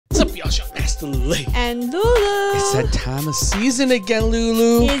y'all, your Master Lily. And Lulu. It's that time of season again,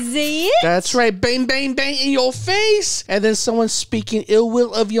 Lulu. Is it? That's right. Bang, bang, bang in your face. And then someone speaking ill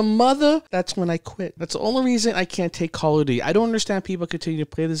will of your mother. That's when I quit. That's the only reason I can't take Call of Duty. I don't understand people continue to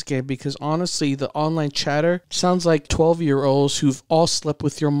play this game because honestly, the online chatter sounds like 12-year-olds who've all slept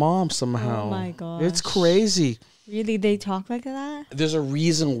with your mom somehow. Oh my gosh. It's crazy. Really? They talk like that? There's a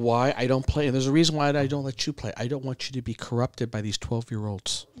reason why I don't play, and there's a reason why I don't let you play. I don't want you to be corrupted by these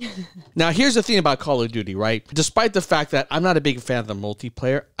 12-year-olds. Now, here's the thing about Call of Duty, right? Despite the fact that I'm not a big fan of the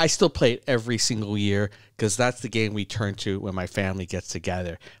multiplayer, I still play it every single year because that's the game we turn to when my family gets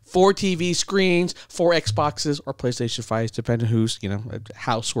together. 4 TV screens, 4 Xboxes or PlayStation 5s, depending whose,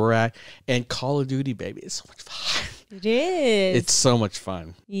 house we're at. And Call of Duty, baby, it's so much fun. It is. It's so much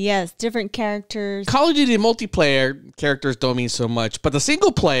fun. Yes, different characters. Call of Duty multiplayer characters don't mean so much, but the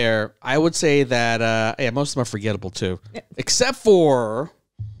single player, I would say that most of them are forgettable too, except for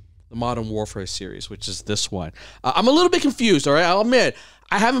the Modern Warfare series, which is this one. I'm a little bit confused. All right, I'll admit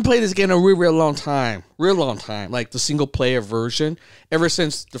I haven't played this game in a real long time, like the single player version, ever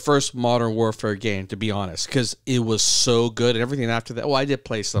since the first Modern Warfare game, to be honest, because it was so good and everything after that. Well, I did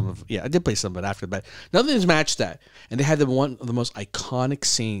play some of it after that. Nothing's matched that. And they had one of the most iconic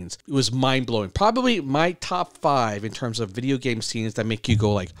scenes. It was mind blowing. Probably my top 5 in terms of video game scenes that make you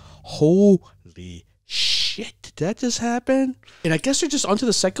go like, holy shit, did that just happen? And I guess they're just onto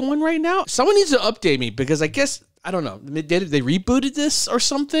the second one right now. Someone needs to update me because I guess, I don't know, they rebooted this or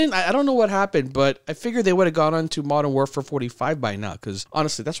something? I don't know what happened, but I figured they would have gone on to Modern Warfare 45 by now because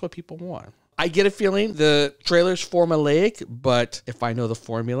honestly, that's what people want. I get a feeling the trailer's formulaic, but if I know the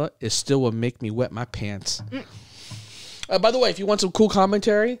formula, it still will make me wet my pants. By the way, if you want some cool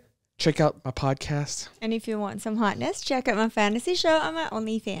commentary, check out my podcast. And if you want some hotness, check out my fantasy show on my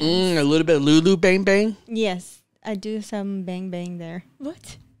OnlyFans. A little bit of Lulu bang bang. Yes, I do some bang bang there.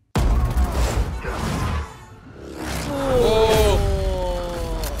 What?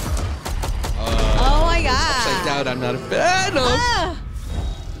 Oh my god. Upside down, I'm not a fan of.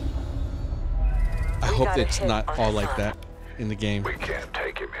 I hope it's not all like that in the game. We can't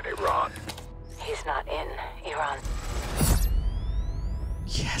take him in Iran. He's not in Iran.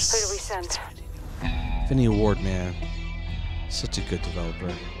 Yes. Who do we send? Vinny Ward, man. Such a good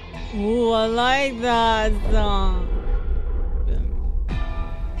developer. Ooh, I like that song.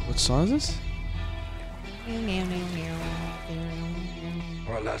 What song is this?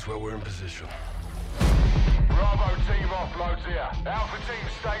 Right, lads, well, we're in position. Bravo team offloads here. Alpha team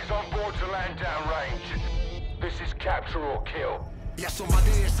stays on board to land downrange. This is capture or kill.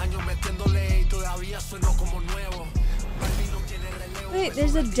 Wait,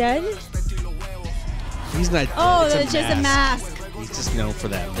 there's a dead? He's not. Oh, it's that's just a mask. He's just known for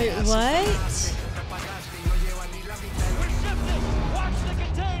that. Wait, mask. what?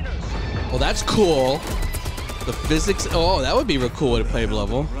 Well, that's cool. The physics. Oh, that would be real cool at a play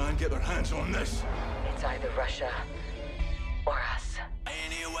level. Ryan, get their hands on this. It's either Russia or us.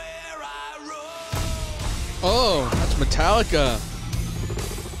 Oh, that's Metallica.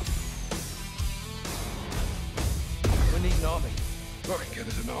 We need an army. Very good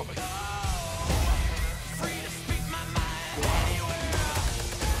as an army.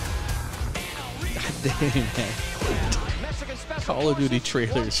 God damn, man. Call of Duty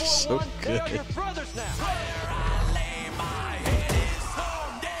trailers are so good.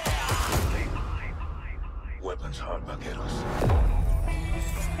 Weapons hard, vaqueros.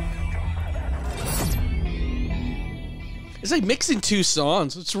 It's like mixing 2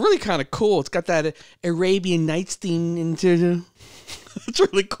 songs. It's really kind of cool. It's got that Arabian Nights theme into it. It's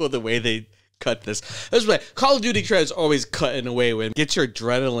really cool the way they cut this. That's why Call of Duty trailers always cut in a way when it gets your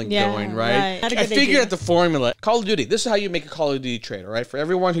adrenaline going, right? I figured out the formula. Call of Duty, this is how you make a Call of Duty trailer, right? For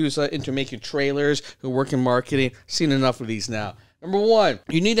everyone who's into making trailers, who work in marketing, I've seen enough of these now. Number 1,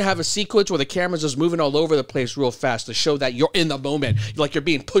 you need to have a sequence where the camera's just moving all over the place real fast to show that you're in the moment. Like you're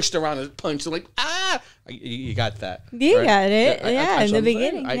being pushed around and punched. Like, ah! You got that. You right? got it. Yeah, in the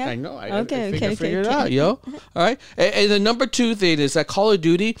beginning. I know. Okay. I figured it out, yo. All right. And the number 2 thing is that Call of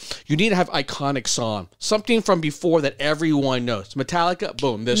Duty, you need to have iconic song. Something from before that everyone knows. Metallica,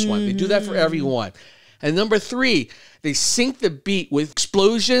 boom, this one. They do that for everyone. And number 3, they sync the beat with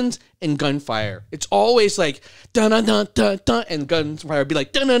explosions and gunfire. It's always like dun dun dun dun dun, and gunfire be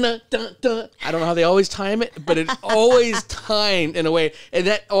like dun dun dun dun dun. I don't know how they always time it, but it's always timed in a way, and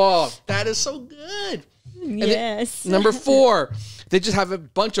that is so good. Yes. Number 4, They just have a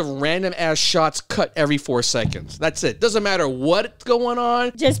bunch of random ass shots cut every 4 seconds. That's it. Doesn't matter what's going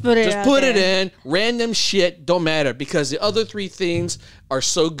on. Just put it Just out put there. it in. Random shit don't matter because the other 3 things are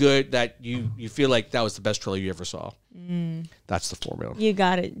so good that you feel like that was the best trailer you ever saw. That's the formula. You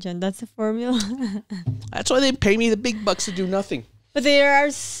got it, Jen. That's the formula. That's why they pay me the big bucks to do nothing. But they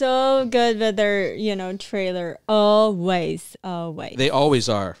are so good with their, trailer. Always. They always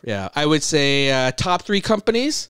are. Yeah. I would say top 3 companies.